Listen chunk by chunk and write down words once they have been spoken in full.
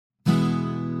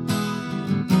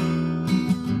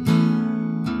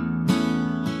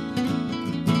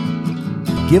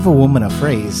give a woman a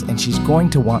phrase, and she's going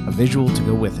to want a visual to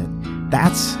go with it.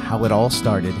 That's how it all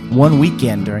started. One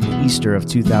weekend during Easter of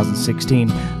 2016,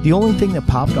 the only thing that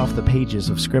popped off the pages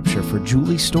of Scripture for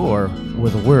Julie Storr were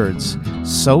the words,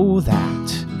 "So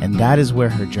that," and that is where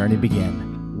her journey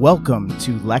began. Welcome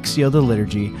to Lectio the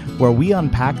Liturgy, where we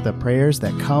unpack the prayers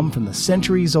that come from the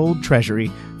centuries-old treasury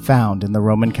found in the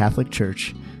Roman Catholic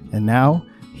Church. And now,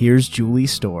 here's Julie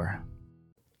Storr.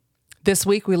 This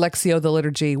week we Lectio the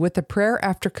Liturgy with the prayer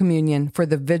after communion for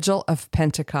the Vigil of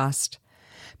Pentecost.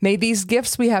 May these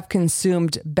gifts we have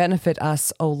consumed benefit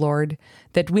us, O Lord,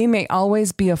 that we may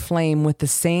always be aflame with the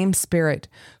same Spirit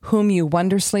whom you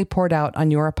wondrously poured out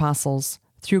on your apostles,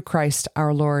 through Christ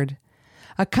our Lord.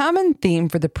 A common theme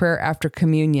for the prayer after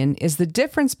communion is the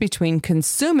difference between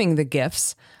consuming the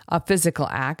gifts, a physical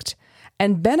act,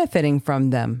 and benefiting from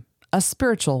them, a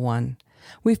spiritual one.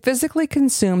 We physically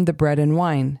consume the bread and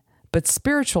wine, but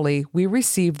spiritually we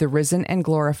receive the risen and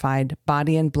glorified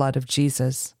body and blood of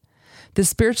Jesus. The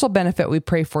spiritual benefit we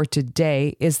pray for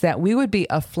today is that we would be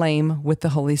aflame with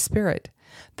the Holy Spirit,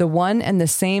 the one and the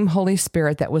same Holy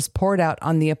Spirit that was poured out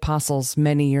on the apostles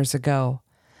many years ago.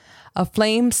 A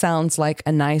flame sounds like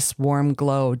a nice warm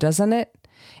glow, doesn't it?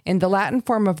 In the Latin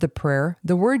form of the prayer,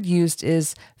 the word used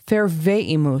is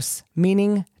ferveimus,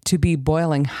 meaning to be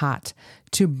boiling hot,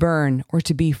 to burn, or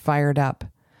to be fired up.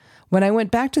 When I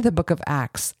went back to the book of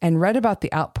Acts and read about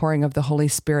the outpouring of the Holy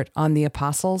Spirit on the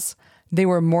apostles, they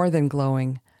were more than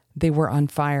glowing. They were on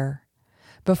fire.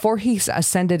 Before he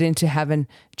ascended into heaven,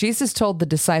 Jesus told the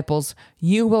disciples,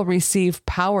 "You will receive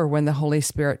power when the Holy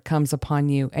Spirit comes upon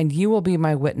you, and you will be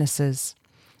my witnesses."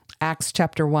 Acts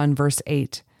chapter 1, verse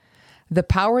 8. The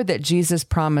power that Jesus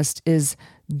promised is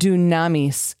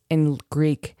dunamis in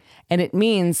Greek, and it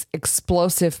means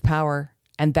explosive power,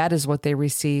 and that is what they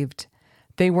received.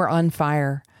 They were on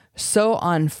fire, so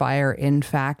on fire, in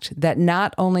fact, that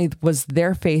not only was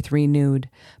their faith renewed,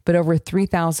 but over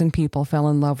 3,000 people fell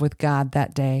in love with God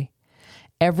that day.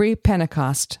 Every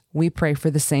Pentecost, we pray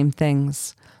for the same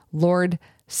things. Lord,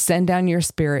 send down your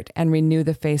Spirit and renew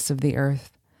the face of the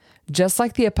earth. Just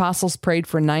like the apostles prayed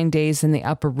for 9 days in the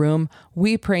upper room,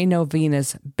 we pray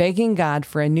novenas, begging God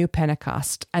for a new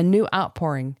Pentecost, a new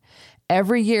outpouring.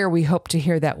 Every year we hope to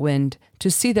hear that wind, to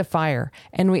see the fire,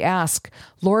 and we ask,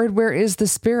 Lord, where is the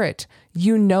Spirit?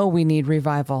 You know we need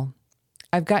revival.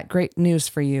 I've got great news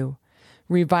for you.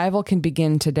 Revival can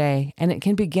begin today, and it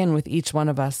can begin with each one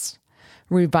of us.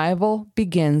 Revival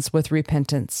begins with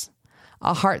repentance.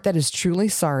 A heart that is truly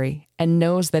sorry and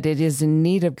knows that it is in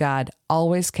need of God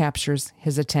always captures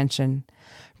his attention.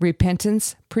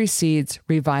 Repentance precedes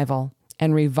revival,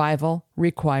 and revival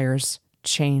requires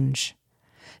change.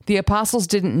 The apostles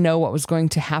didn't know what was going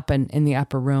to happen in the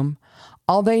upper room.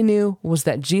 All they knew was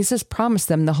that Jesus promised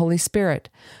them the Holy Spirit,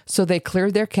 so they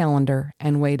cleared their calendar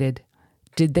and waited.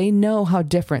 Did they know how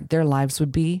different their lives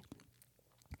would be?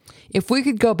 If we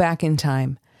could go back in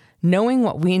time, knowing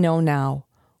what we know now,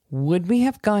 would we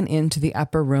have gone into the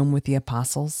upper room with the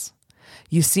apostles?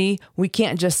 You see, we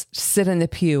can't just sit in the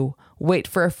pew, wait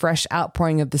for a fresh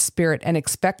outpouring of the Spirit, and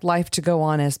expect life to go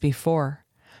on as before.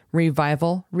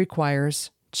 Revival requires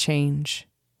change.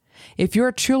 If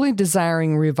you're truly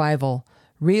desiring revival,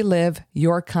 relive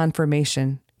your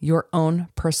confirmation, your own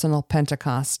personal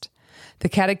Pentecost. The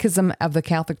Catechism of the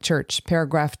Catholic Church,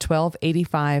 paragraph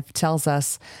 1285, tells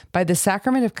us, by the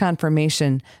sacrament of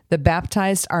confirmation, the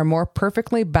baptized are more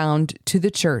perfectly bound to the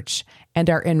Church and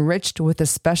are enriched with the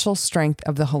special strength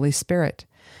of the Holy Spirit.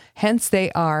 Hence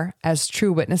they are, as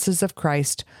true witnesses of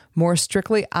Christ, more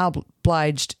strictly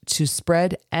obliged to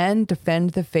spread and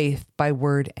defend the faith by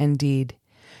word and deed.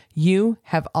 You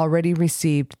have already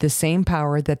received the same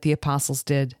power that the apostles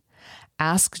did.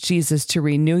 Ask Jesus to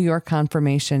renew your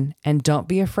confirmation, and don't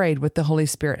be afraid what the Holy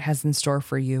Spirit has in store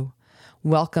for you.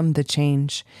 Welcome the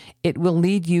change. It will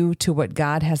lead you to what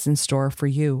God has in store for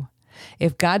you.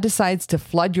 If God decides to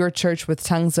flood your church with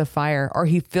tongues of fire, or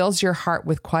he fills your heart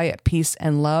with quiet peace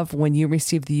and love when you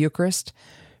receive the Eucharist,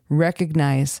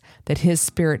 recognize that his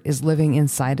Spirit is living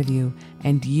inside of you,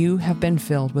 and you have been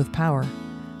filled with power.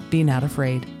 Be not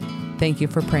afraid. Thank you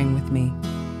for praying with me.